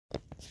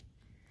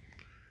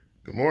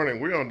Good morning.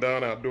 We're on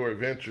Down Outdoor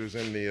Adventures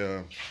in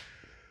the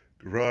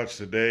garage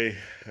today.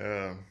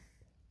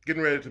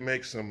 Getting ready to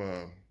make some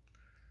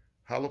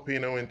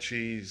jalapeno and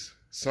cheese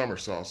summer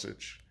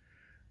sausage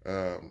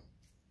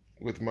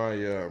with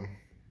my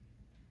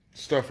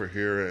stuffer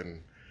here,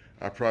 and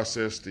I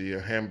processed the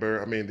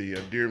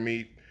the deer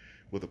meat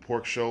with a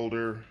pork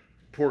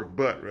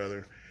butt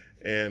rather,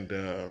 and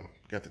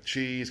got the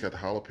cheese, got the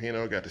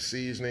jalapeno, got the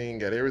seasoning,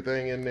 got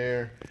everything in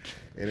there,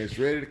 and it's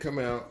ready to come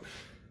out.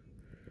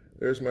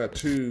 There's my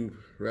tube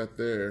right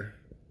there.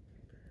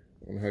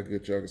 I don't know how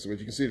good y'all can see, but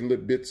you can see the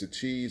little bits of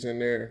cheese in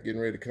there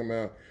getting ready to come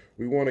out.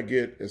 We want to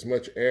get as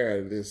much air out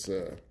of this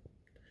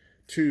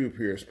tube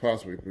here as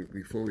possible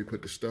before we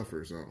put the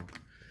stuffers on.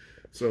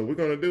 So we're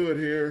going to do it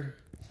here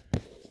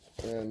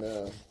and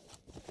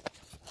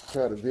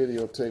try to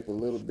videotape a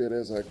little bit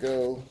as I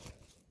go.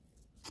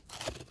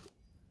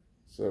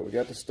 So we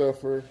got the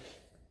stuffer,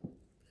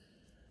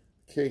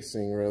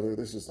 casing rather,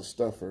 this is the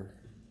stuffer.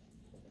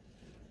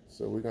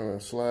 So we're going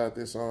to slide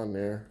this on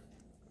there.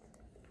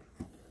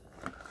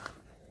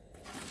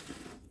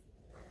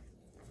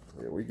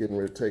 Yeah, we're getting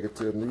ready to take it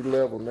to a new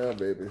level now,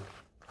 baby.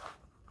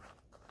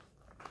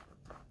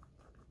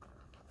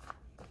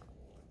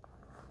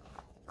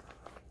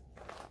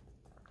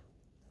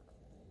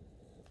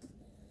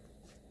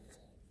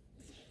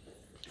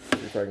 See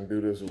if I can do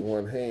this with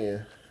one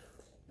hand.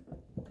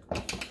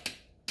 I'm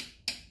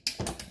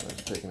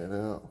taking it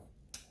out.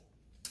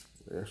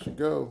 There she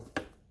goes.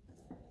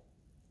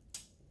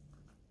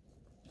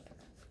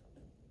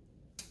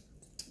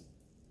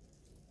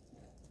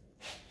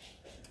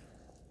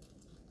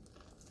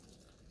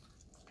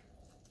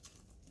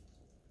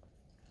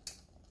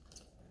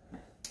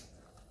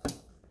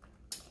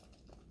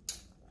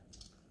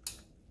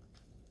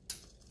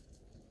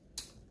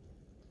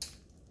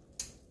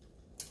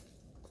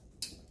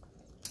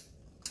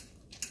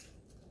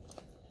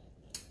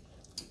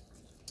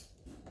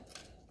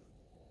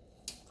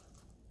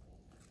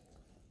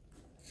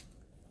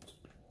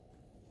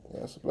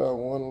 That's about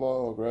one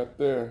log right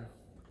there.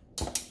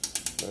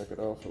 Back it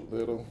off a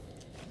little.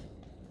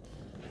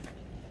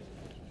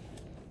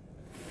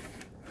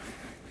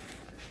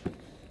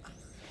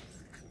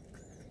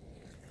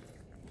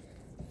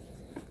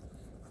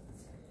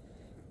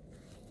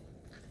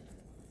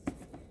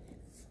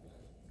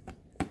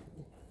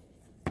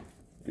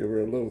 Give her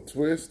a little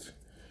twist,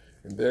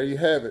 and there you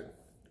have it.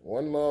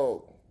 One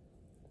log.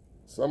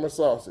 Summer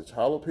sausage,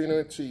 jalapeno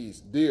and cheese,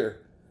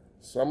 deer,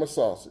 summer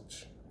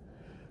sausage.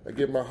 I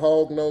get my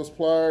hog nose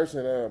pliers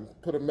and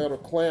put a metal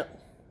clamp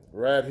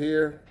right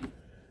here.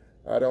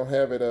 I don't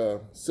have it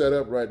set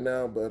up right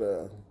now, but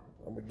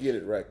I'm gonna get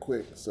it right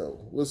quick. So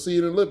we'll see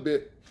you in a little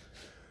bit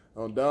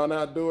on Down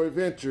Outdoor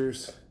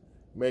Adventures,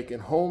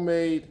 making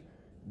homemade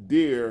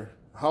deer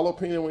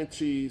jalapeno and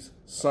cheese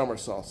summer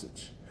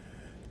sausage.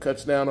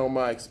 Cuts down on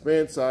my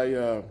expense.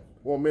 I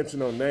won't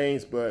mention no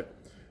names, but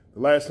the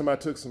last time I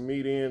took some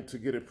meat in to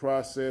get it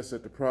processed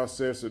at the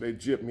processor, they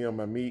gypped me on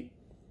my meat.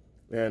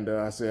 And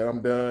I said, I'm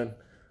done.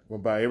 I'm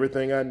gonna buy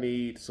everything I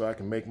need so I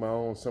can make my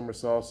own summer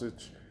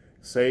sausage,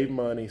 save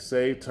money,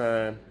 save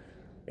time,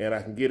 and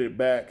I can get it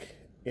back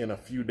in a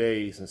few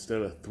days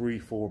instead of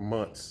 3-4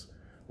 months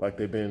like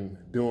they've been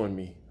doing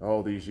me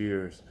all these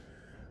years.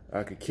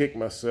 I could kick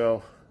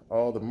myself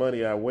all the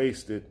money I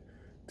wasted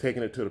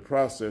taking it to the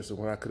processor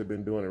when I could have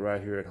been doing it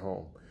right here at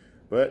home.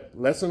 But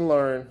lesson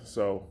learned,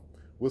 so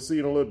we'll see you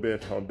in a little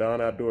bit on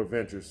Down Outdoor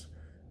Adventures.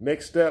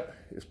 Next step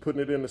is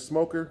putting it in the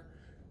smoker,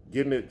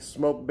 getting it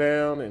smoked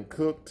down and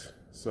cooked.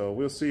 So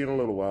we'll see you in a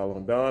little while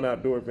on Down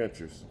Outdoor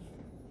Adventures.